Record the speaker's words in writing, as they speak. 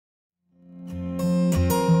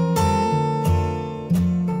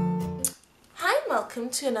welcome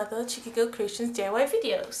to another Checiegirl Creations DIY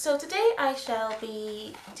video. So today I shall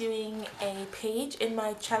be doing a page in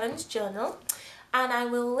my challenge journal, and I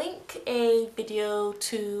will link a video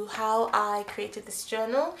to how I created this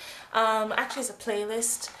journal. Actually, it's a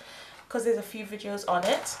playlist because there's a few videos on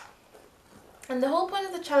it. And the whole point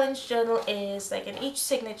of the challenge journal is, like, in each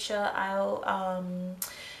signature I'll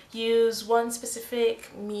use one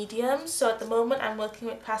specific medium. So at the moment I'm working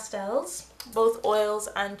with pastels, both oils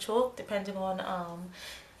and chalk, depending on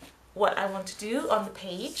what I want to do on the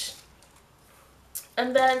page.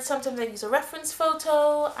 And then sometimes I use a reference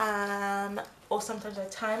photo, or sometimes I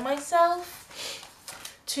time myself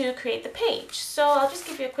to create the page. So I'll just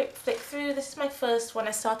give you a quick flick through. This is my first one.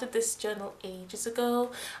 I started this journal ages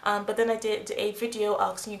ago, but then I did a video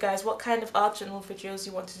asking you guys what kind of art journal videos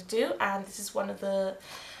you wanted to do, and this is one of the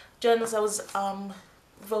journals I was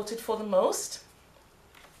voted for the most.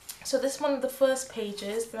 So this is one of the first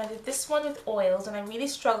pages. Then I did this one with oils, and I really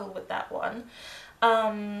struggled with that one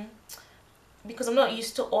because I'm not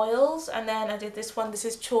used to oils. And then I did this one. This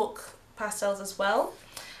is chalk pastels as well.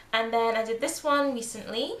 And then I did this one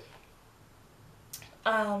recently.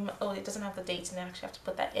 Oh, it doesn't have the dates in there. I actually have to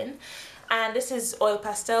put that in. And this is oil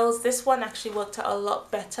pastels. This one actually worked out a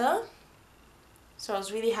lot better, so I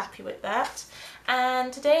was really happy with that.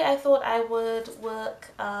 And today I thought I would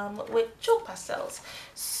work with chalk pastels.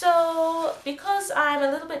 So because I'm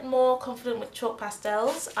a little bit more confident with chalk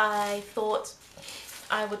pastels, I thought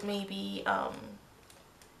I would maybe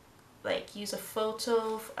like use a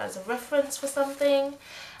photo as a reference for something.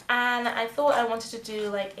 And I thought I wanted to do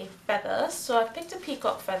like a feather, so I picked a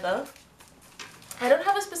peacock feather. I don't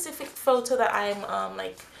have a specific photo that I'm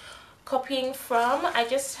like copying from. I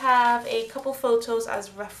just have a couple photos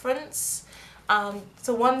as reference.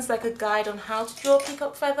 So one's like a guide on how to draw a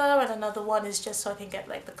peacock feather, and another one is just so I can get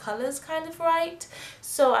like the colors kind of right.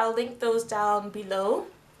 So I'll link those down below.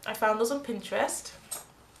 I found those on Pinterest.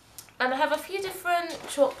 And I have a few different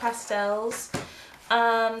chalk pastels.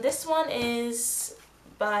 This one is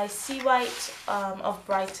by Sea White of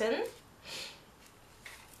Brighton,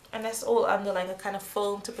 and that's all under like a kind of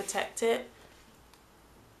foam to protect it.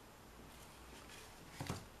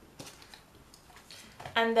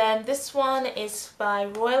 And then this one is by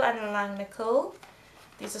Royal and Langnickel.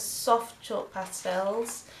 These are soft chalk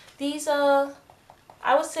pastels. These are,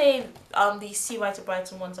 I would say, the Sea White of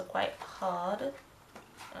Brighton ones are quite hard.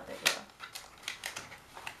 Oh, there we are.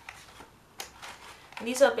 And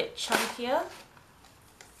these are a bit chunkier.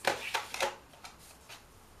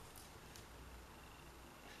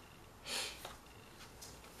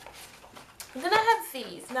 And then I have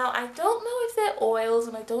these. Now, I don't know if they're oils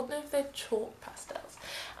and I don't know if they're chalk pastels.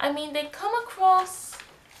 I mean, they come across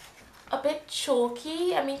a bit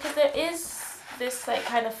chalky. I mean, because there is this like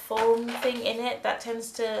kind of foam thing in it that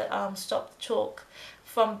tends to stop the chalk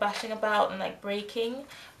from bashing about and like breaking.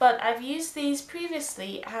 But I've used these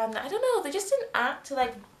previously, and I don't know, they just didn't act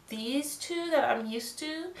like these two that I'm used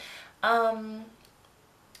to.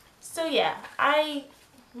 So yeah,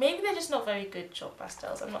 maybe they're just not very good chalk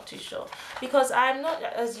pastels, I'm not too sure. Because I'm not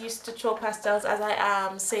as used to chalk pastels as I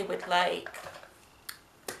am, say, with like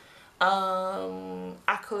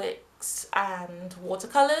acrylics and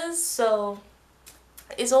watercolors. So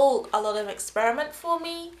it's all a lot of experiment for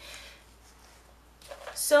me.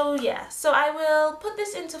 So yeah, so I will put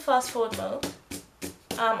this into fast forward mode.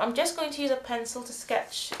 I'm just going to use a pencil to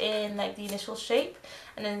sketch in like the initial shape,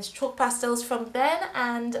 and then it's chalk pastels from then,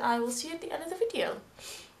 and I will see you at the end of the video.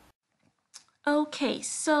 Okay,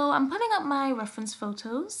 so I'm putting up my reference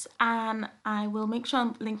photos, and I will make sure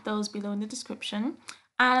I link those below in the description.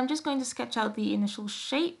 And I'm just going to sketch out the initial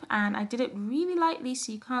shape, and I did it really lightly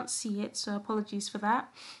so you can't see it, so apologies for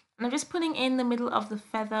that. And I'm just putting in the middle of the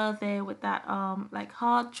feather there with that like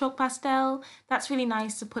hard chalk pastel. That's really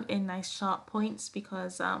nice to put in nice sharp points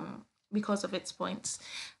because of its points.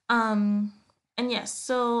 And yes,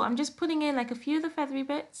 so I'm just putting in like a few of the feathery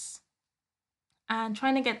bits and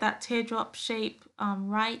trying to get that teardrop shape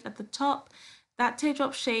right at the top. That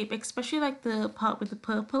teardrop shape, especially like the part with the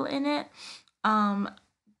purple in it,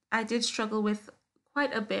 I did struggle with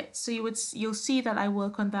quite a bit. So you'll see that I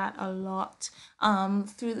work on that a lot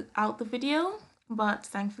throughout the video, but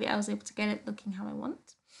thankfully I was able to get it looking how I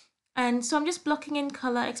want. And so I'm just blocking in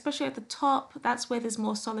color, especially at the top. That's where there's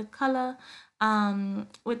more solid color.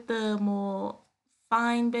 With the more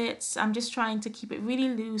fine bits, I'm just trying to keep it really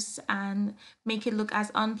loose and make it look as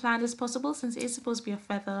unplanned as possible, since it is supposed to be a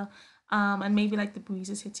feather, and maybe like the breeze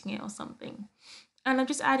is hitting it or something. And I'm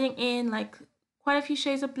just adding in like quite a few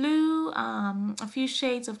shades of blue, a few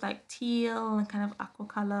shades of like teal and kind of aqua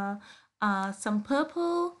color, some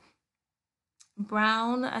purple,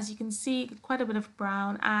 brown, as you can see, quite a bit of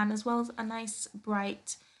brown, and as well as a nice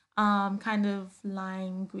bright kind of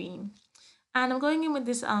lime green. And I'm going in with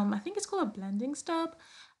this, I think it's called a blending stub,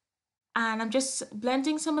 and I'm just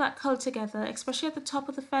blending some of that color together, especially at the top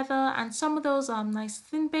of the feather and some of those nice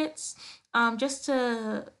thin bits, just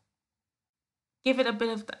to give it a bit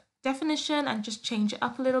of definition and just change it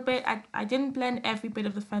up a little bit. I didn't blend every bit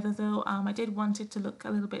of the feather though. I did want it to look a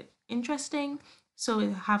little bit interesting, so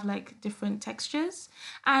it have like different textures.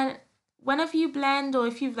 And whenever you blend, or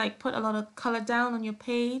if you've like put a lot of color down on your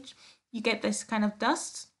page, you get this kind of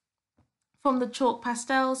dust from the chalk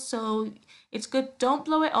pastels, so it's good, don't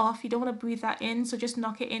blow it off, you don't want to breathe that in, so just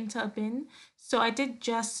knock it into a bin. So I did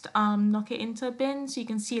just knock it into a bin, so you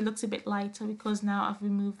can see it looks a bit lighter because now I've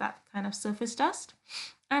removed that kind of surface dust.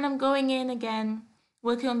 And I'm going in again,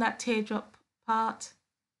 working on that teardrop part,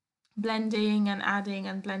 blending and adding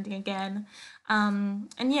and blending again. And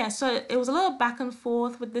yeah, so it was a lot of back and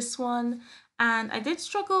forth with this one, and I did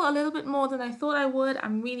struggle a little bit more than I thought I would.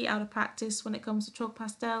 I'm really out of practice when it comes to chalk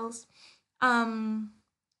pastels.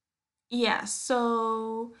 Yeah,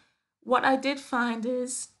 so what I did find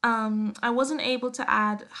is I wasn't able to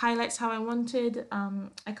add highlights how I wanted.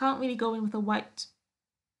 I can't really go in with a white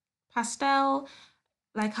pastel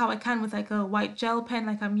like how I can with like a white gel pen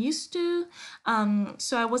like I'm used to.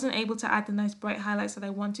 So I wasn't able to add the nice bright highlights that I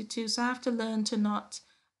wanted to. So I have to learn to not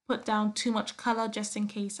put down too much color just in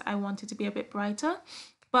case I want it to be a bit brighter.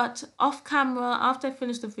 But off camera, after I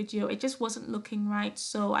finished the video, it just wasn't looking right.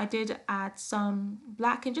 So I did add some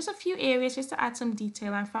black in just a few areas just to add some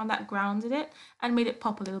detail. I found that grounded it and made it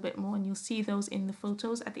pop a little bit more. And you'll see those in the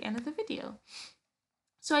photos at the end of the video.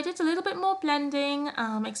 So I did a little bit more blending,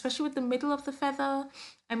 especially with the middle of the feather.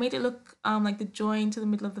 I made it look like the join to the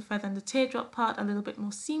middle of the feather and the teardrop part a little bit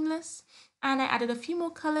more seamless. And I added a few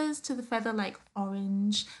more colors to the feather like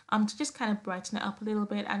orange to just kind of brighten it up a little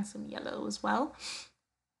bit, and some yellow as well.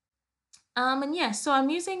 And yeah, so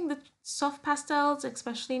I'm using the soft pastels,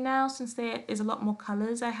 especially now since there is a lot more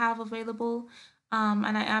colors I have available.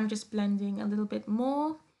 And I am just blending a little bit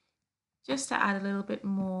more just to add a little bit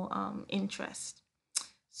more interest.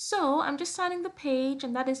 So I'm just signing the page,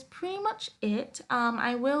 and that is pretty much it.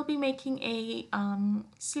 I will be making a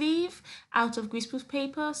sleeve out of greaseproof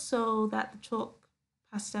paper so that the chalk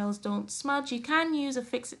pastels don't smudge. You can use a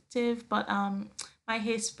fixative, but my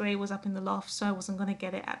hairspray was up in the loft, so I wasn't going to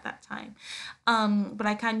get it at that time. But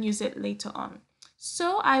I can use it later on.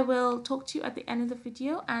 So I will talk to you at the end of the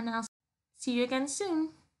video, and I'll see you again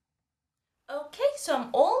soon. Okay, so I'm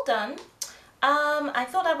all done. I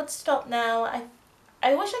thought I would stop now.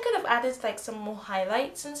 I wish I could have added like some more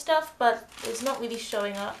highlights and stuff, but it's not really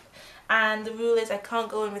showing up. And the rule is I can't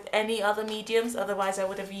go in with any other mediums, otherwise I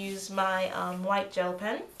would have used my white gel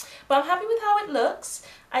pen. But I'm happy with how it looks.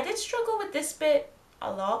 I did struggle with this bit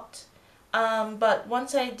a lot, but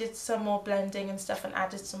once I did some more blending and stuff and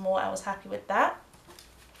added some more, I was happy with that.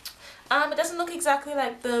 It doesn't look exactly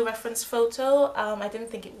like the reference photo. I didn't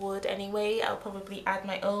think it would anyway. I'll probably add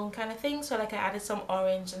my own kind of thing. So like I added some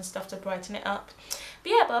orange and stuff to brighten it up. But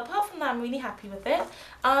yeah, but apart from that, I'm really happy with it.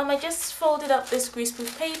 I just folded up this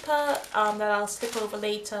greaseproof paper that I'll slip over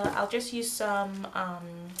later. I'll just use some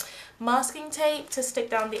masking tape to stick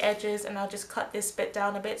down the edges, and I'll just cut this bit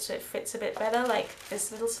down a bit so it fits a bit better, like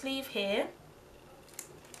this little sleeve here.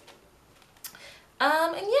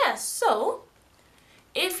 And yeah, so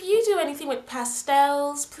if you do anything with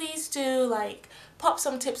pastels, please do like pop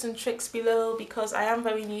some tips and tricks below, because I am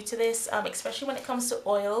very new to this, especially when it comes to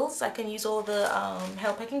oils. I can use all the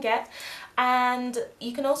help I can get. And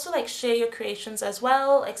you can also like share your creations as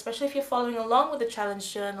well, especially if you're following along with the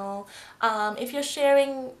challenge journal. If you're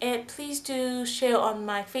sharing it, please do share on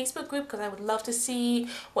my Facebook group, because I would love to see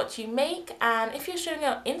what you make. And if you're sharing it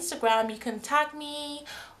on Instagram, you can tag me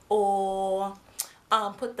or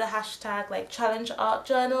put the hashtag like challenge art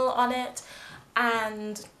journal on it,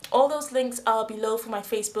 and all those links are below for my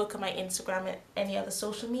Facebook and my Instagram and any other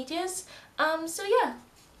social medias. So yeah,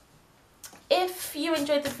 if you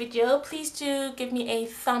enjoyed the video, please do give me a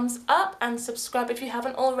thumbs up and subscribe if you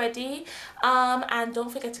haven't already, and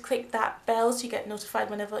don't forget to click that bell so you get notified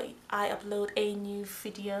whenever I upload a new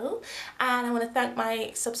video. And I want to thank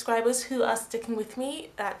my subscribers who are sticking with me.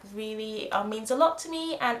 That really means a lot to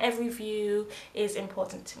me, and every view is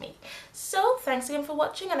important to me. So thanks again for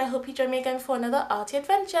watching, and I hope you join me again for another arty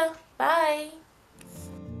adventure. Bye!